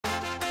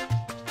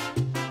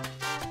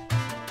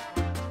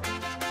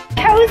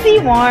cozy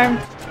warm.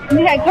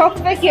 Yeah, go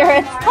figure.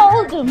 It's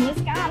cold in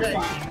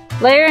Wisconsin.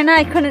 Layra and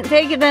I couldn't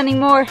take it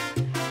anymore.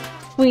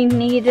 We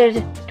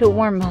needed to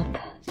warm up.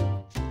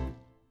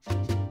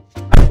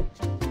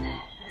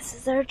 This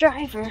is our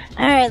driver.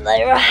 All right,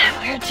 Layra,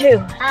 where to?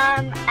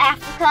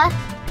 Africa.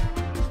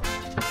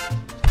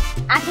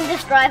 I can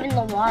just drive in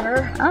the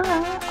water.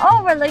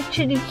 Oh, we're like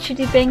chitty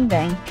chitty bang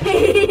bang.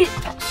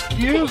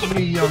 Excuse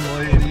me, young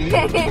lady.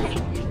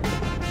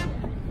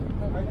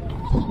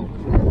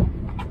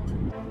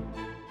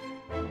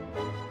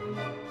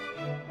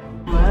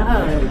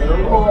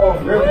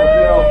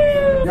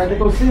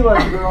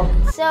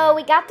 So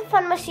we got the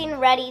fun machine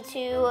ready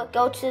to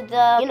go to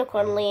the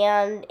unicorn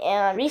land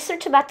and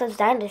research about those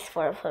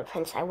dinosaur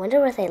footprints. I wonder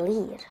where they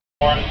lead.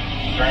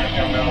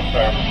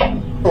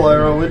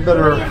 Layra, we'd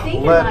better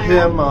let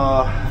him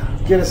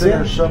get us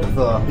in. Shut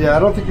the. Yeah, I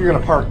don't think you're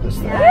gonna park this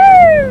thing.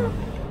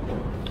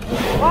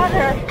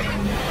 Water.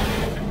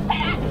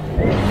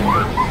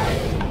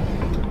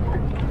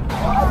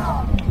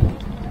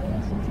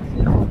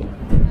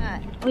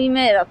 We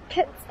made a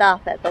pit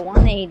stop at the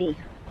 180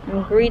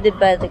 and greeted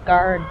by the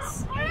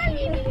guards.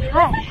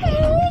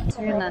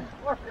 We're gonna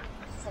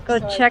go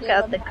check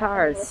out the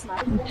cars.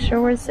 Make sure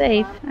we're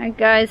safe. Alright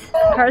guys,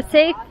 car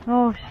safe?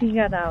 Oh, she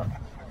got out.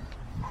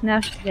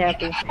 Now she's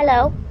happy.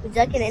 Hello, would you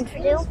like an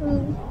interview?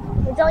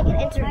 Would you like an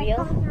interview?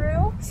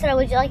 Sir,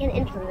 would you like an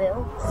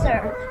interview?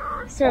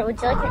 Sir, would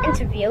you like an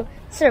interview?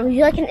 Sir, would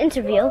you like an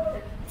interview?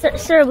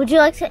 Sir, would you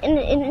like an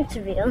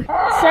interview?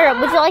 Sir,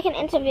 would you like an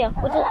interview?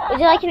 Would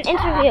you like an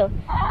interview?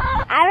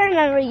 I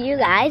remember you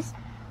guys.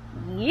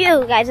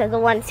 You guys are the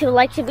ones who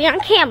like to be on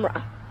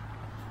camera.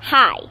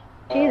 Hi.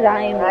 She's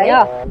eyeing me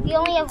up. You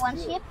only have one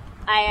sheep?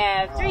 I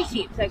have 3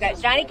 sheep. So I got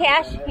Johnny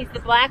Cash. He's the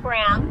black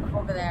ram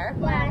over there.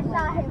 Yeah, I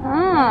saw him.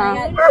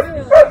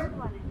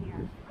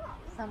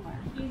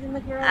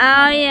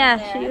 Oh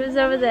yeah, she was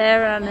over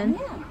there running.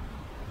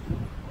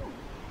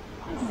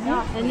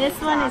 And this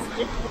one is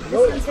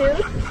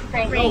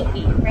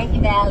Frankie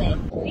Valley.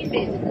 He's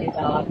basically a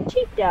dog.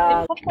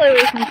 Sheepdog. Hopefully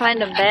we can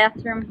find a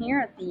bathroom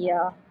here at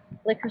the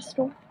liquor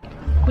store.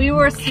 We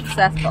were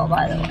successful,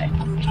 by the way.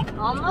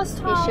 Almost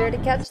home. Be sure to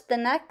catch the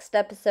next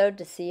episode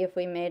to see if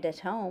we made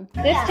it home.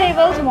 This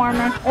table's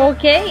warmer.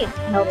 Okay,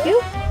 help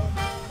you?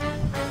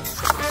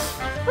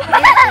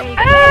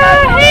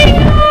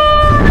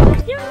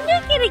 You're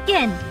naked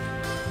again.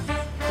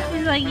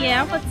 She's like,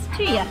 yeah, what's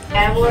to you?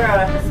 I wore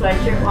a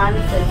sweatshirt once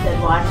that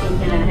said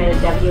Washington and had a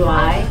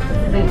WI.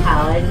 This is in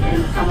college,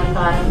 and someone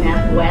thought it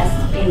meant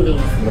West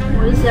Indies.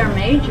 What is their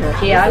major?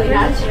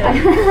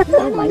 Geography.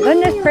 Oh my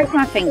goodness, break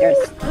my fingers.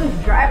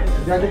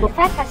 The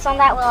fact that some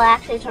that will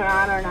actually turn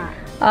on or not.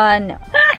 No.